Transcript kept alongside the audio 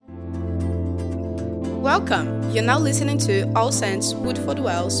Welcome. You're now listening to All Saints Woodford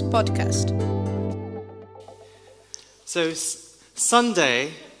Wells podcast. So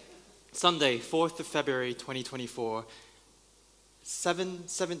Sunday, 4th of February 2024,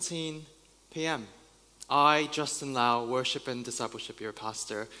 7:17 p.m. I, Justin Lau, worship and discipleship, your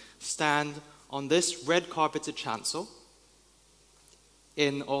pastor, stand on this red carpeted chancel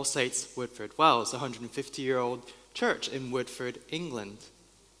in All Saints Woodford Wells, a 150-year-old church in Woodford, England.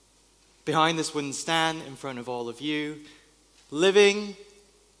 Behind this wooden stand, in front of all of you, living,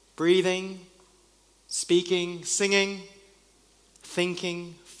 breathing, speaking, singing,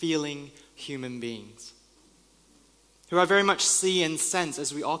 thinking, feeling human beings, who I very much see and sense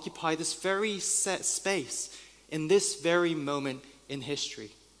as we occupy this very set space in this very moment in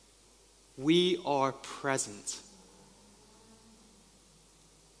history. We are present.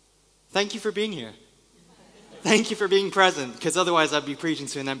 Thank you for being here. Thank you for being present, because otherwise I'd be preaching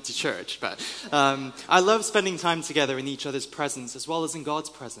to an empty church. But I love spending time together in each other's presence as well as in God's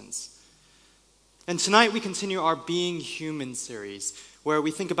presence. And tonight we continue our Being Human series, where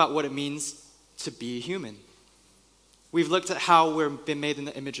we think about what it means to be a human. We've looked at how we've been made in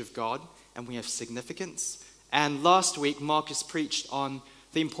the image of God, and we have significance. And last week, Marcus preached on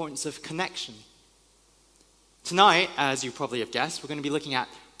the importance of connection. Tonight, as you probably have guessed, we're going to be looking at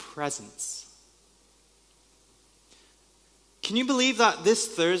presence. Can you believe that this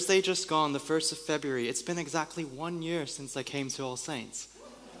Thursday just gone, the 1st of February, it's been exactly 1 year since I came to All Saints?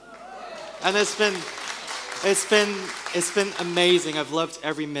 And it's been amazing. I've loved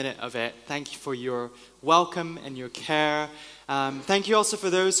every minute of it. Thank you for your welcome and your care. Thank you also for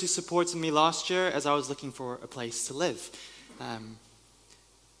those who supported me last year as I was looking for a place to live.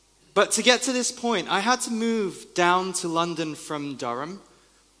 But to get to this point, I had to move down to London from Durham.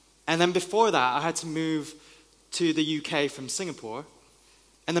 And then before that, I had to move to the UK from Singapore.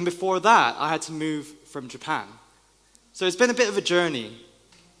 And then before that, I had to move from Japan. So it's been a bit of a journey.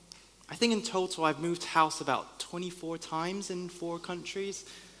 I think in total, I've moved house about 24 times in 4 countries.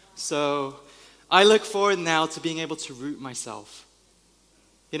 So I look forward now to being able to root myself.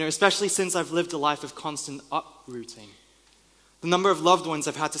 Especially since I've lived a life of constant uprooting. The number of loved ones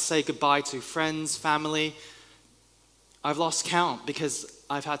I've had to say goodbye to, friends, family, I've lost count because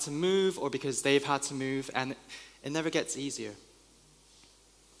I've had to move or because they've had to move, and it never gets easier.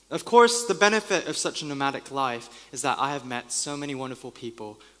 Of course, the benefit of such a nomadic life is that I have met so many wonderful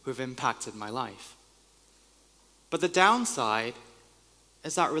people who have impacted my life. But the downside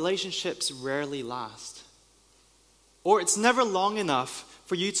is that relationships rarely last. Or it's never long enough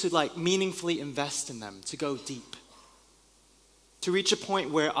for you to meaningfully invest in them, to go deep. To reach a point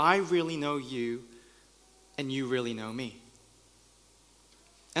where I really know you and you really know me.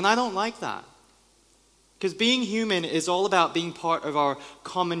 And I don't like that. Because being human is all about being part of our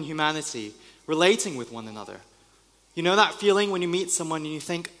common humanity, relating with one another. You know that feeling when you meet someone and you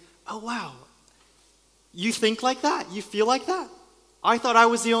think, oh wow, you think like that? You feel like that? I thought I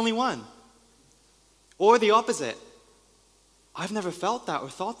was the only one. Or the opposite. I've never felt that or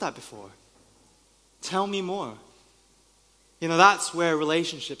thought that before. Tell me more. That's where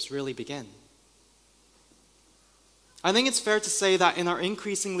relationships really begin. I think it's fair to say that in our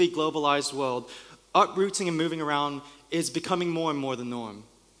increasingly globalized world, uprooting and moving around is becoming more and more the norm.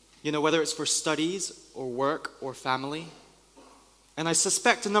 Whether it's for studies or work or family. And I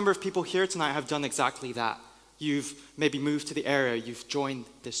suspect a number of people here tonight have done exactly that. You've maybe moved to the area, you've joined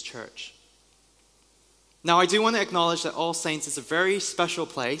this church. Now, I do want to acknowledge that All Saints is a very special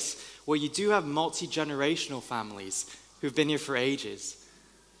place where you do have multi-generational families who've been here for ages.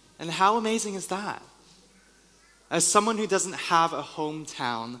 And how amazing is that? As someone who doesn't have a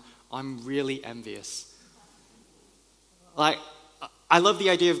hometown, I'm really envious. I love the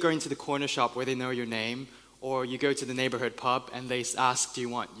idea of going to the corner shop where they know your name, or you go to the neighborhood pub and they ask, do you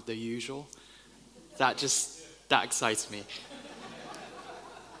want the usual? That excites me.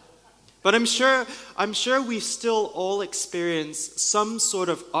 But I'm sure we still all experience some sort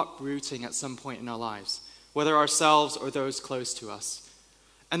of uprooting at some point in our lives, whether ourselves or those close to us.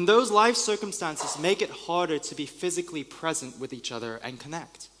 And those life circumstances make it harder to be physically present with each other and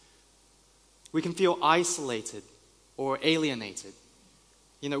connect. We can feel isolated or alienated.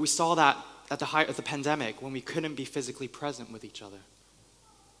 We saw that at the height of the pandemic when we couldn't be physically present with each other.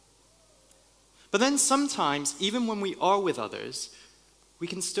 But then sometimes, even when we are with others, we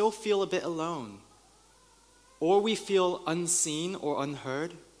can still feel a bit alone. Or we feel unseen or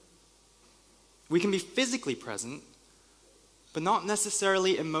unheard. We can be physically present, but not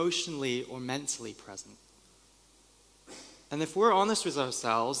necessarily emotionally or mentally present. And if we're honest with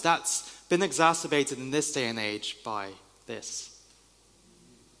ourselves, that's been exacerbated in this day and age by this.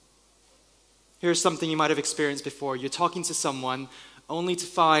 Here's something you might have experienced before. You're talking to someone only to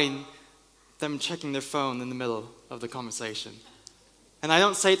find them checking their phone in the middle of the conversation. And I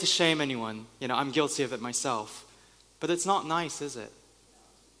don't say it to shame anyone. I'm guilty of it myself. But it's not nice, is it?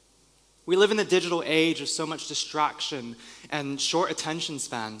 We live in a digital age of so much distraction and short attention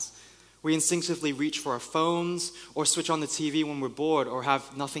spans. We instinctively reach for our phones or switch on the TV when we're bored or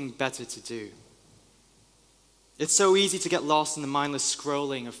have nothing better to do. It's so easy to get lost in the mindless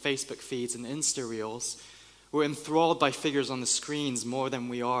scrolling of Facebook feeds and Insta reels. We're enthralled by figures on the screens more than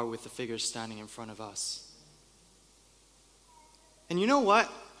we are with the figures standing in front of us. And you know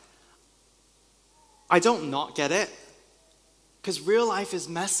what? I don't not get it. Because real life is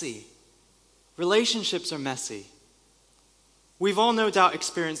messy. Relationships are messy. We've all no doubt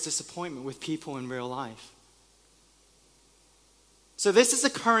experienced disappointment with people in real life. So this is the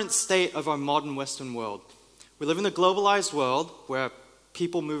current state of our modern Western world. We live in a globalized world where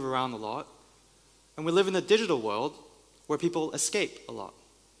people move around a lot. And we live in a digital world where people escape a lot.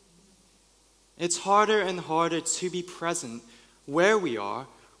 It's harder and harder to be present where we are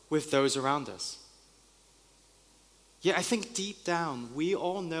with those around us. Yet I think deep down, we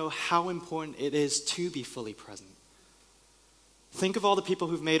all know how important it is to be fully present. Think of all the people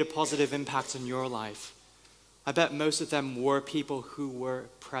who've made a positive impact on your life. I bet most of them were people who were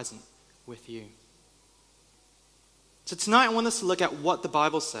present with you. So tonight I want us to look at what the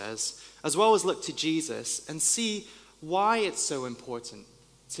Bible says, as well as look to Jesus and see why it's so important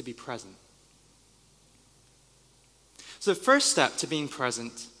to be present. So the first step to being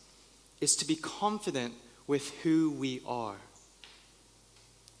present is to be confident with who we are.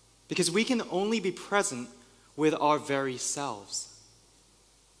 Because we can only be present with our very selves.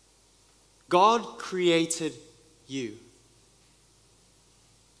 God created you.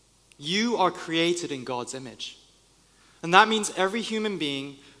 You are created in God's image. And that means every human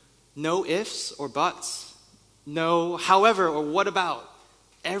being, no ifs or buts, no however or what about,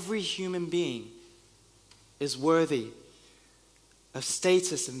 every human being is worthy of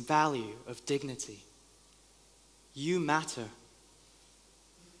status and value, of dignity. You matter.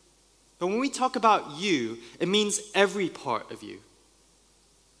 But when we talk about you, it means every part of you.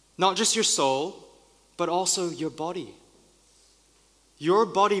 Not just your soul, but also your body. Your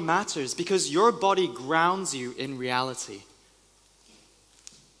body matters because your body grounds you in reality.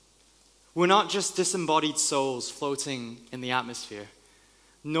 We're not just disembodied souls floating in the atmosphere,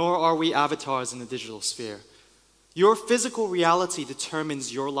 nor are we avatars in the digital sphere. Your physical reality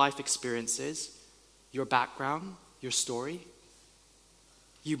determines your life experiences, your background, your story.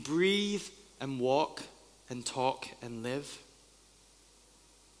 You breathe and walk and talk and live.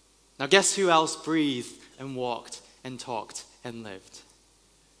 Now guess who else breathed and walked and talked and lived?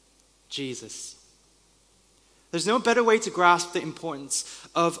 Jesus. There's no better way to grasp the importance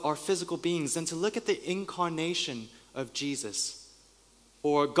of our physical beings than to look at the incarnation of Jesus,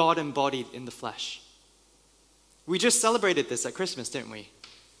 or God embodied in the flesh. We just celebrated this at Christmas, didn't we?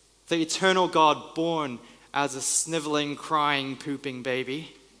 The eternal God born as a sniveling, crying, pooping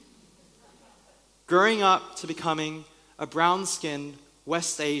baby, growing up to becoming a brown-skinned,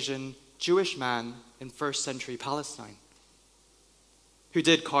 West Asian, Jewish man in first century Palestine, who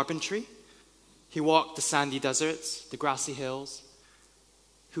did carpentry. He walked the sandy deserts, the grassy hills,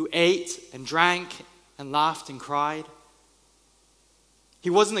 who ate and drank and laughed and cried. He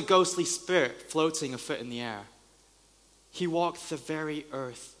wasn't a ghostly spirit floating a foot in the air. He walked the very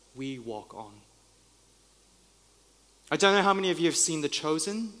earth we walk on. I don't know how many of you have seen The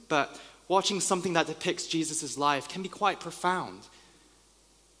Chosen, but watching something that depicts Jesus' life can be quite profound.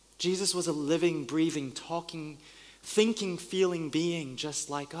 Jesus was a living, breathing, talking, thinking, feeling being just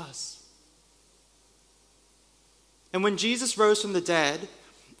like us. And when Jesus rose from the dead,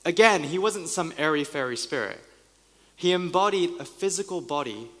 again, he wasn't some airy-fairy spirit. He embodied a physical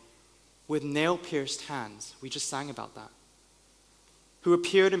body with nail-pierced hands. We just sang about that. Who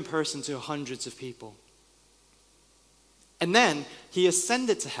appeared in person to hundreds of people. And then he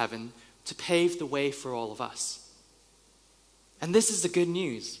ascended to heaven to pave the way for all of us. And this is the good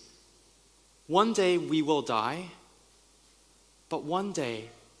news. One day we will die, but one day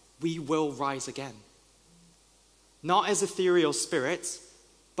we will rise again. Not as ethereal spirits,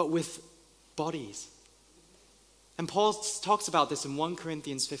 but with bodies. And Paul talks about this in 1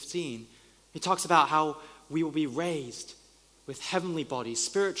 Corinthians 15. He talks about how we will be raised with heavenly bodies,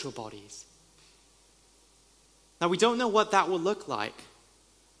 spiritual bodies. Now, we don't know what that will look like,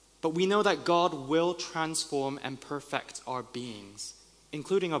 but we know that God will transform and perfect our beings,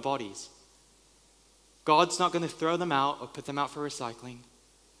 including our bodies. God's not going to throw them out or put them out for recycling.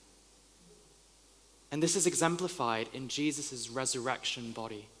 And this is exemplified in Jesus' resurrection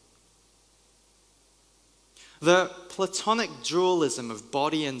body. The Platonic dualism of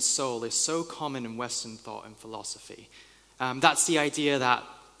body and soul is so common in Western thought and philosophy. That's the idea that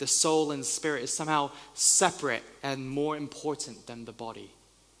the soul and spirit is somehow separate and more important than the body.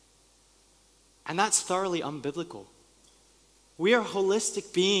 And that's thoroughly unbiblical. We are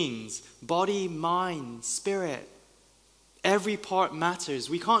holistic beings, body, mind, spirit. Every part matters.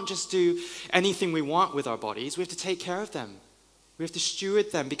 We can't just do anything we want with our bodies. We have to take care of them. We have to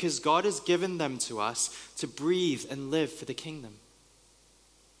steward them because God has given them to us to breathe and live for the kingdom.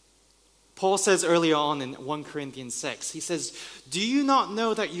 Paul says earlier on in 1 Corinthians 6, he says, "Do you not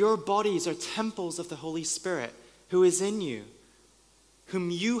know that your bodies are temples of the Holy Spirit who is in you, whom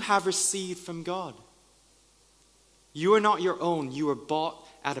you have received from God? You are not your own, you were bought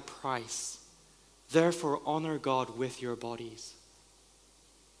at a price. Therefore honor God with your bodies."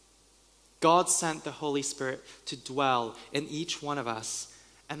 God sent the Holy Spirit to dwell in each one of us.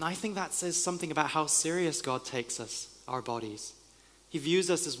 And I think that says something about how serious God takes us, our bodies. He views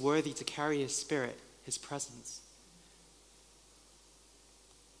us as worthy to carry His Spirit, His presence.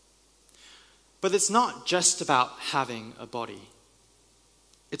 But it's not just about having a body.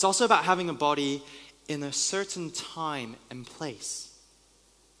 It's also about having a body in a certain time and place.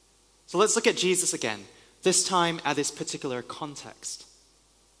 So let's look at Jesus again, this time at this particular context.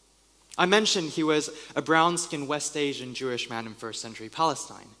 I mentioned he was a brown-skinned West Asian Jewish man in first century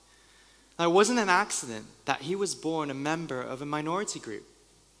Palestine. Now, it wasn't an accident that he was born a member of a minority group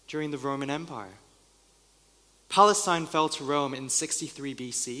during the Roman Empire. Palestine fell to Rome in 63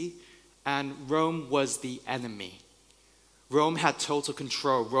 BC, and Rome was the enemy. Rome had total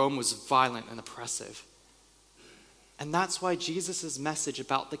control. Rome was violent and oppressive. And that's why Jesus' message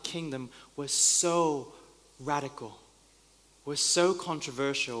about the kingdom was so radical, was so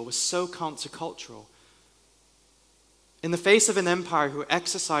controversial, was so countercultural. In the face of an empire who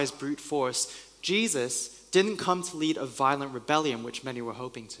exercised brute force, Jesus didn't come to lead a violent rebellion, which many were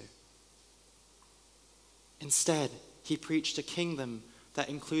hoping to. Instead, he preached a kingdom that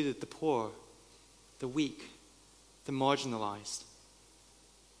included the poor, the weak, the marginalized.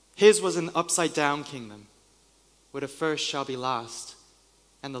 His was an upside-down kingdom, where the first shall be last,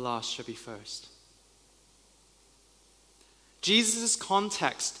 and the last shall be first. Jesus'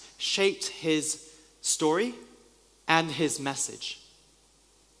 context shaped his story and his message.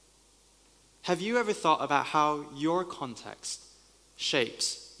 Have you ever thought about how your context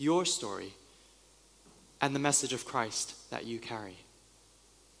shapes your story and the message of Christ that you carry?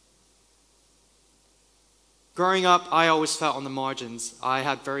 Growing up, I always felt on the margins. I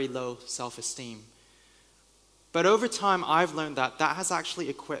had very low self-esteem. But over time, I've learned that has actually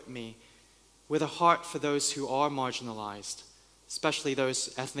equipped me with a heart for those who are marginalized, especially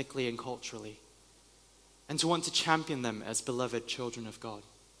those ethnically and culturally, and to want to champion them as beloved children of God.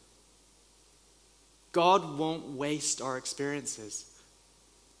 God won't waste our experiences.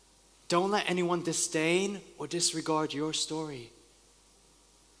 Don't let anyone disdain or disregard your story.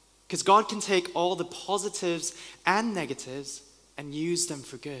 Because God can take all the positives and negatives and use them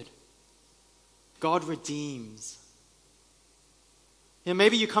for good. God redeems.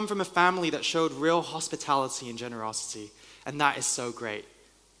 Maybe you come from a family that showed real hospitality and generosity, and that is so great.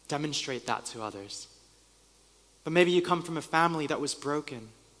 Demonstrate that to others. But maybe you come from a family that was broken.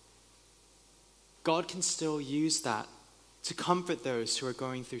 God can still use that to comfort those who are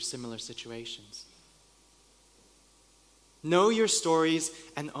going through similar situations. Know your stories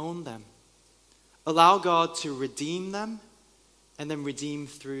and own them. Allow God to redeem them and then redeem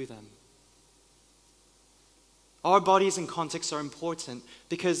through them. Our bodies and contexts are important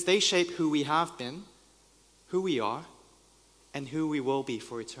because they shape who we have been, who we are, and who we will be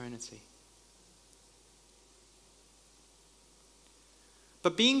for eternity.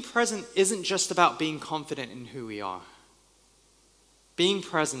 But being present isn't just about being confident in who we are. Being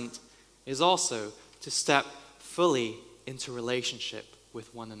present is also to step fully into relationship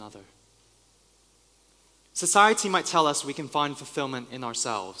with one another. Society might tell us we can find fulfillment in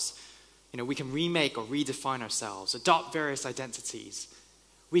ourselves. We can remake or redefine ourselves, adopt various identities.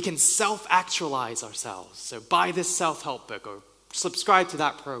 We can self-actualize ourselves. So buy this self-help book or subscribe to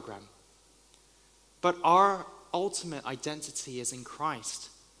that program. But our ultimate identity is in Christ,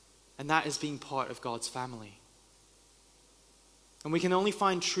 and that is being part of God's family. And we can only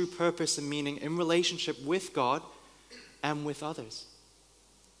find true purpose and meaning in relationship with God and with others.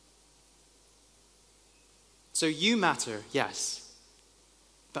 So you matter, yes,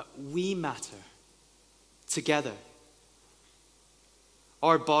 but we matter together.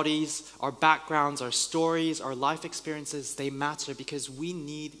 Our bodies, our backgrounds, our stories, our life experiences, they matter because we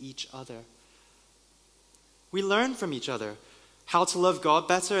need each other. We learn from each other how to love God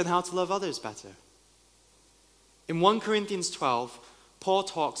better and how to love others better. In 1 Corinthians 12, Paul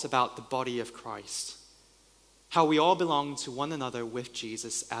talks about the body of Christ, how we all belong to one another with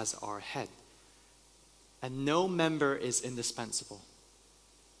Jesus as our head. And no member is indispensable.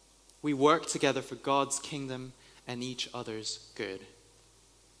 We work together for God's kingdom and each other's good.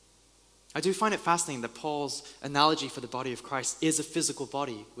 I do find it fascinating that Paul's analogy for the body of Christ is a physical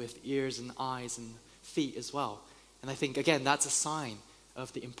body with ears and eyes and feet as well. And I think, again, that's a sign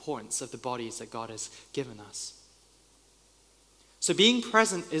of the importance of the bodies that God has given us. So being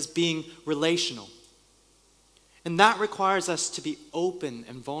present is being relational. And that requires us to be open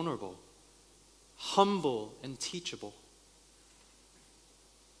and vulnerable, humble and teachable.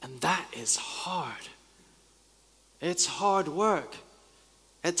 And that is hard. It's hard work.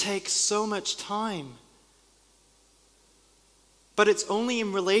 It takes so much time. But it's only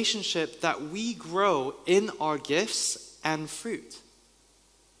in relationship that we grow in our gifts and fruit.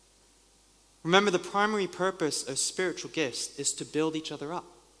 Remember, the primary purpose of spiritual gifts is to build each other up.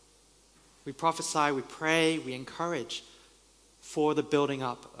 We prophesy, we pray, we encourage for the building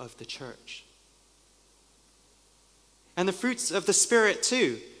up of the church. And the fruits of the Spirit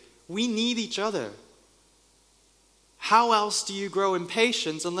too. We need each other. How else do you grow in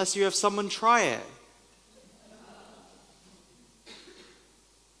patience unless you have someone try it?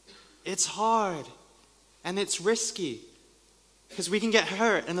 It's hard and it's risky because we can get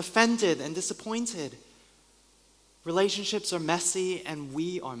hurt and offended and disappointed. Relationships are messy and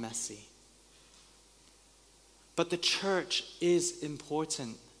we are messy. But the church is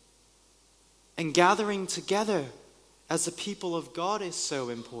important. And gathering together as the people of God is so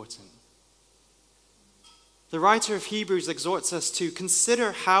important. The writer of Hebrews exhorts us to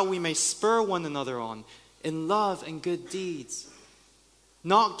consider how we may spur one another on in love and good deeds,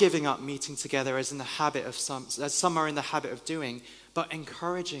 not giving up meeting together as some are in the habit of doing, but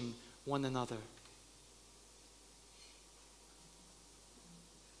encouraging one another.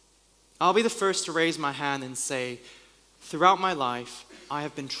 I'll be the first to raise my hand and say, throughout my life, I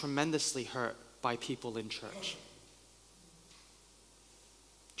have been tremendously hurt by people in church.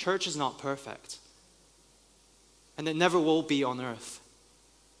 Church is not perfect. And it never will be on earth.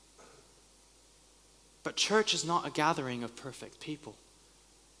 But church is not a gathering of perfect people.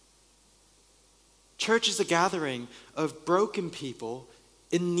 Church is a gathering of broken people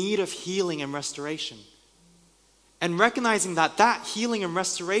in need of healing and restoration. And recognizing that that healing and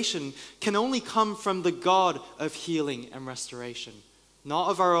restoration can only come from the God of healing and restoration, not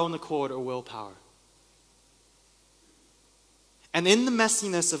of our own accord or willpower. And in the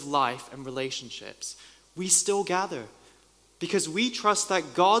messiness of life and relationships, we still gather because we trust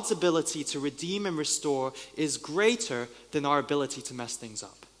that God's ability to redeem and restore is greater than our ability to mess things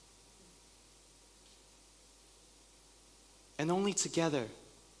up. And only together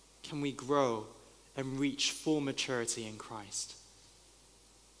can we grow and reach full maturity in Christ.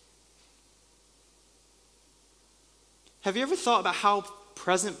 Have you ever thought about how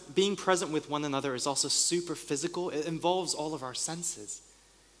being present with one another is also super physical? It involves all of our senses.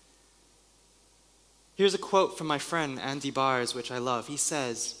 Here's a quote from my friend Andy Byers, which I love. He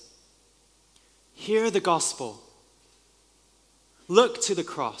says, "Hear the gospel. Look to the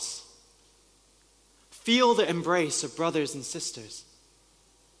cross. Feel the embrace of brothers and sisters.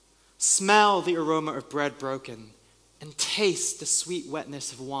 Smell the aroma of bread broken and taste the sweet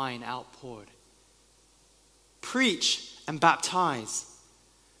wetness of wine outpoured. Preach and baptize.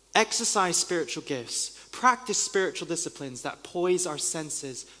 Exercise spiritual gifts. Practice spiritual disciplines that poise our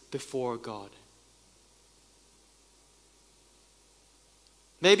senses before God."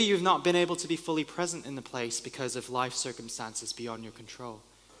 Maybe you've not been able to be fully present in the place because of life circumstances beyond your control.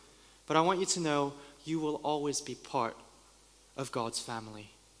 But I want you to know you will always be part of God's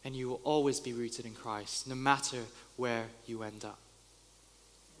family. And you will always be rooted in Christ, no matter where you end up.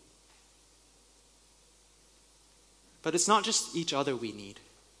 But it's not just each other we need.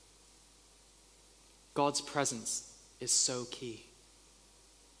 God's presence is so key.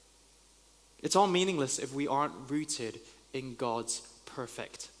 It's all meaningless if we aren't rooted in God's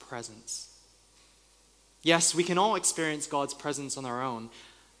perfect presence. Yes, we can all experience God's presence on our own,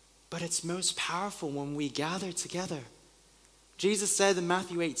 but it's most powerful when we gather together. Jesus said in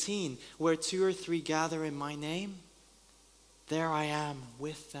Matthew 18, "Where 2 or 3 gather in my name, there I am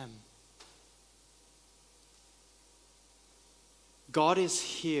with them." God is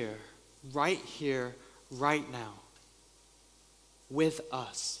here, right now, with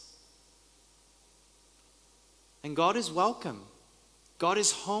us. And God is welcome. God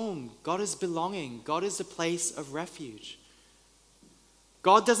is home. God is belonging. God is a place of refuge.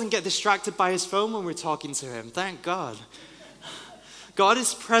 God doesn't get distracted by his phone when we're talking to him. Thank God. God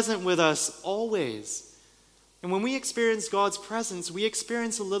is present with us always. And when we experience God's presence, we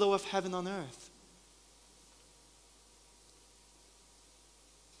experience a little of heaven on earth.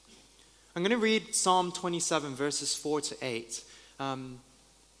 I'm going to read Psalm 27, verses 4 to 8. And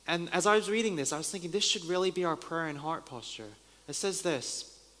as I was reading this, I was thinking this should really be our prayer and heart posture. It says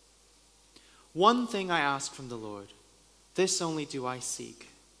this: "One thing I ask from the Lord, this only do I seek,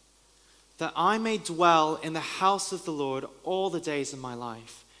 that I may dwell in the house of the Lord all the days of my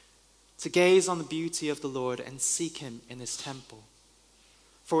life, to gaze on the beauty of the Lord and seek him in his temple.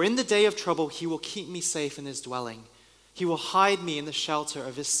 For in the day of trouble he will keep me safe in his dwelling. He will hide me in the shelter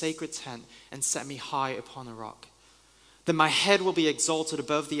of his sacred tent and set me high upon a rock. Then my head will be exalted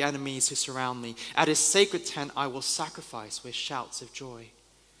above the enemies who surround me. At his sacred tent I will sacrifice with shouts of joy.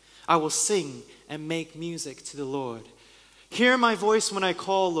 I will sing and make music to the Lord. Hear my voice when I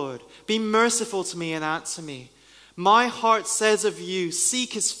call, Lord. Be merciful to me and answer me. My heart says of you,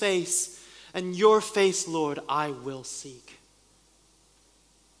 seek his face, and your face, Lord, I will seek."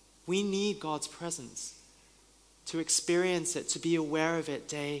 We need God's presence to experience it, to be aware of it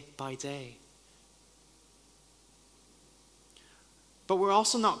day by day. But we're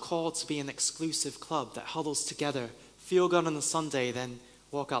also not called to be an exclusive club that huddles together, feel good on a Sunday, then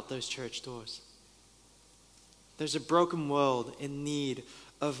walk out those church doors. There's a broken world in need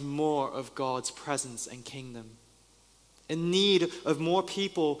of more of God's presence and kingdom, in need of more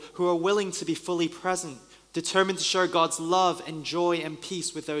people who are willing to be fully present, determined to share God's love and joy and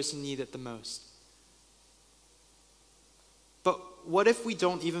peace with those who need it the most. But what if we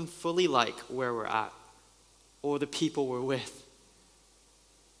don't even fully like where we're at or the people we're with?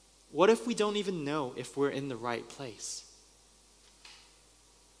 What if we don't even know if we're in the right place?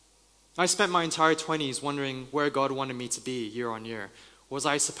 I spent my entire 20s wondering where God wanted me to be year on year. Was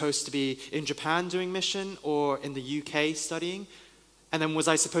I supposed to be in Japan doing mission or in the UK studying? And then was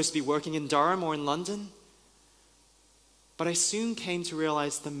I supposed to be working in Durham or in London? But I soon came to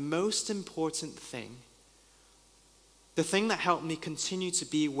realize the most important thing, the thing that helped me continue to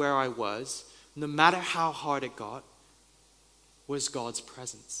be where I was, no matter how hard it got, was God's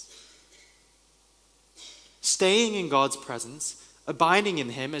presence. Staying in God's presence, abiding in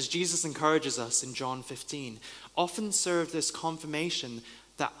him, as Jesus encourages us in John 15, often served as confirmation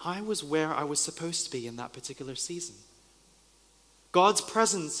that I was where I was supposed to be in that particular season. God's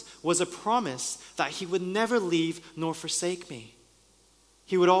presence was a promise that he would never leave nor forsake me.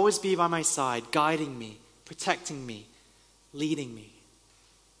 He would always be by my side, guiding me, protecting me, leading me.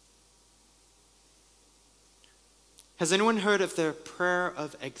 Has anyone heard of the prayer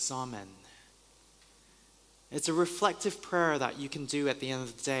of examen? It's a reflective prayer that you can do at the end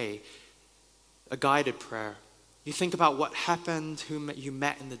of the day, a guided prayer. You think about what happened, whom you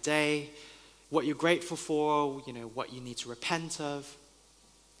met in the day, what you're grateful for, what you need to repent of.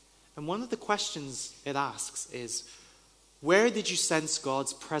 And one of the questions it asks is, where did you sense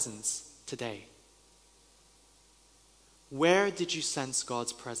God's presence today? Where did you sense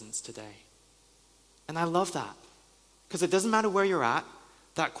God's presence today? And I love that, because it doesn't matter where you're at,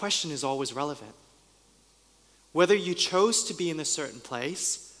 that question is always relevant. Whether you chose to be in a certain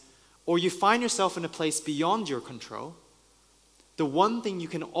place or you find yourself in a place beyond your control, the one thing you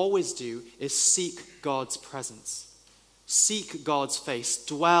can always do is seek God's presence. Seek God's face.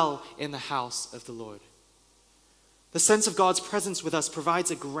 Dwell in the house of the Lord. The sense of God's presence with us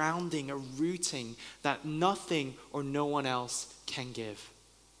provides a grounding, a rooting that nothing or no one else can give.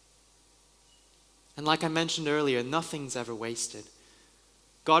 And like I mentioned earlier, nothing's ever wasted.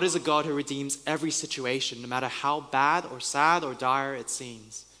 God is a God who redeems every situation, no matter how bad or sad or dire it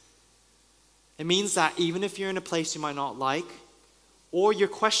seems. It means that even if you're in a place you might not like, or you're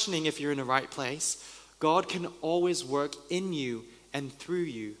questioning if you're in the right place, God can always work in you and through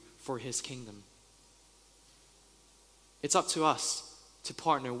you for his kingdom. It's up to us to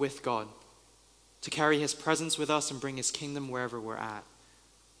partner with God, to carry his presence with us and bring his kingdom wherever we're at.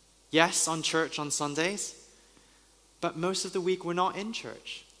 Yes, on church on Sundays, but most of the week we're not in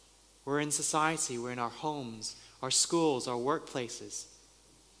church. We're in society, we're in our homes, our schools, our workplaces.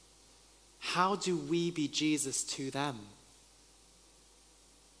 How do we be Jesus to them?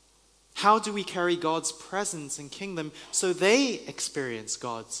 How do we carry God's presence and kingdom so they experience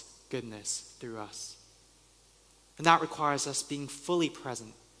God's goodness through us? And that requires us being fully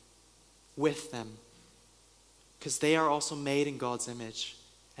present with them, because they are also made in God's image,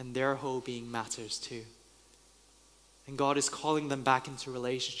 and their whole being matters too. And God is calling them back into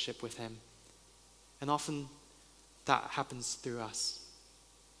relationship with him. And often that happens through us.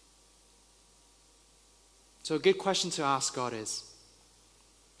 So a good question to ask God is,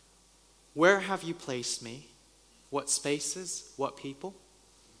 where have you placed me? What spaces? What people?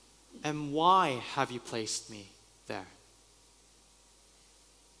 And why have you placed me there?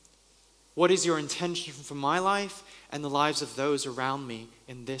 What is your intention for my life and the lives of those around me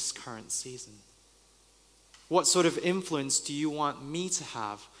in this current season? What sort of influence do you want me to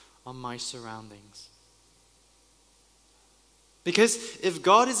have on my surroundings? Because if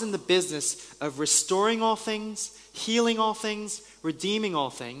God is in the business of restoring all things, healing all things, redeeming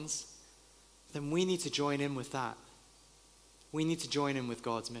all things, then we need to join in with that. We need to join in with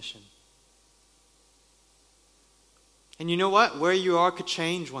God's mission. And you know what? Where you are could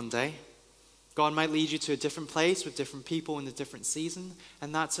change one day. God might lead you to a different place with different people in a different season,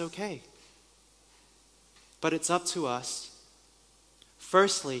 and that's okay. But it's up to us,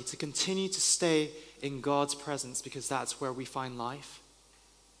 firstly, to continue to stay in God's presence because that's where we find life.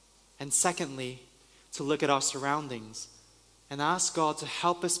 And secondly, to look at our surroundings and ask God to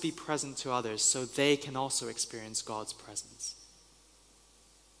help us be present to others so they can also experience God's presence.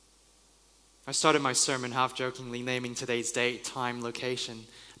 I started my sermon half-jokingly naming today's date, time, location,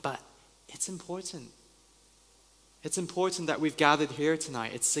 but it's important. It's important that we've gathered here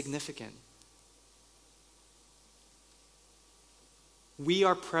tonight. It's significant. We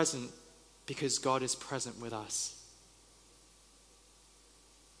are present because God is present with us.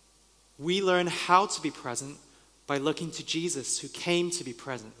 We learn how to be present by looking to Jesus, who came to be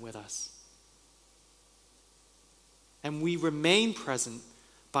present with us. And we remain present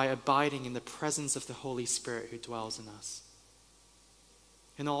by abiding in the presence of the Holy Spirit who dwells in us.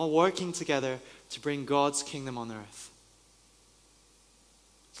 And all working together to bring God's kingdom on earth.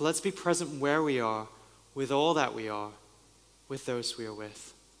 So let's be present where we are, with all that we are, with those we are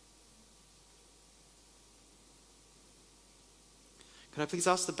with. Could I please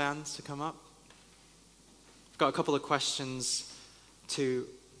ask the band to come up? I've got a couple of questions to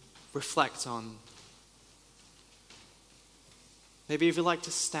reflect on. Maybe if you'd like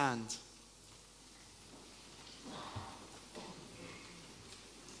to stand.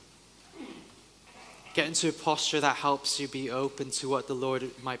 Get into a posture that helps you be open to what the Lord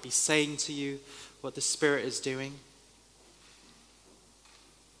might be saying to you, what the Spirit is doing.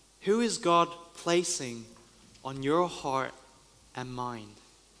 Who is God placing on your heart and mind?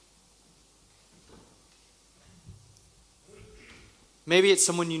 Maybe it's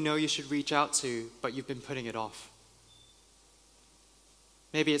someone you know you should reach out to, but you've been putting it off.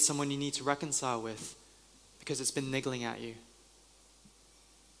 Maybe it's someone you need to reconcile with because it's been niggling at you.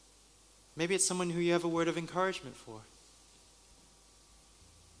 Maybe it's someone who you have a word of encouragement for.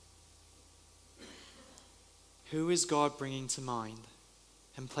 Who is God bringing to mind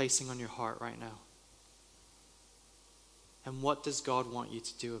and placing on your heart right now? And what does God want you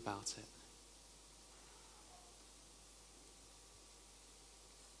to do about it?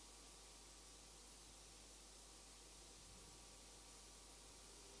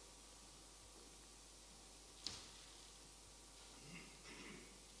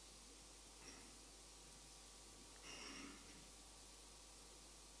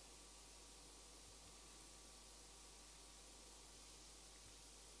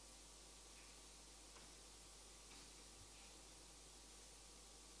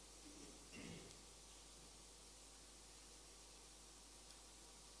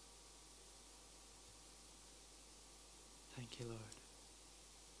 Thank you, Lord.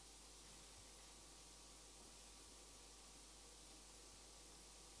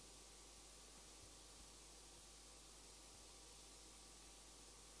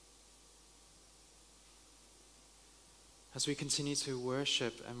 As we continue to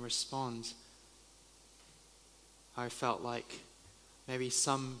worship and respond, I felt like maybe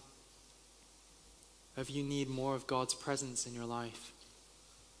some of you need more of God's presence in your life.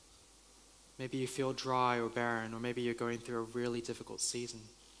 Maybe you feel dry or barren, or maybe you're going through a really difficult season.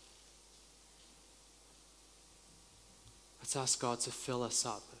 Let's ask God to fill us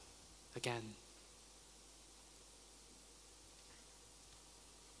up again.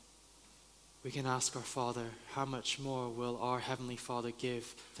 We can ask our Father, how much more will our Heavenly Father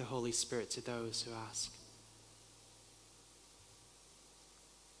give the Holy Spirit to those who ask?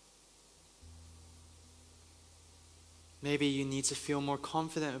 Maybe you need to feel more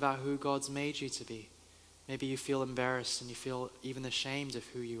confident about who God's made you to be. Maybe you feel embarrassed and you feel even ashamed of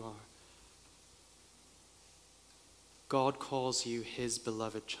who you are. God calls you His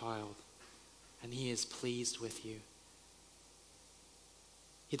beloved child, and He is pleased with you.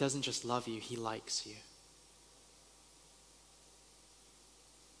 He doesn't just love you, He likes you.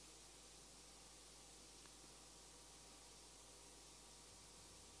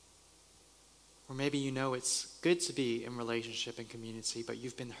 Or maybe you know it's good to be in relationship and community, but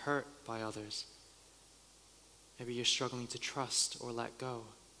you've been hurt by others. Maybe you're struggling to trust or let go.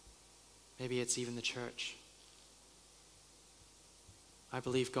 Maybe it's even the church. I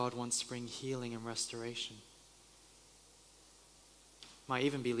believe God wants to bring healing and restoration. Might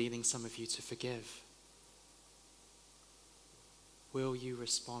even be leading some of you to forgive. Will you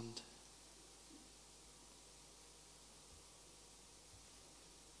respond?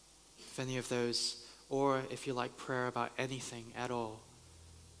 If any of those, or if you like prayer about anything at all,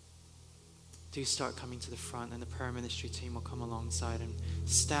 do start coming to the front, and the prayer ministry team will come alongside and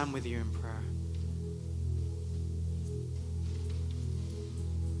stand with you in prayer.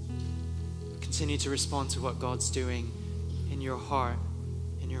 Continue to respond to what God's doing in your heart,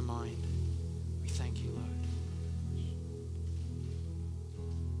 in your mind. We thank you, Lord.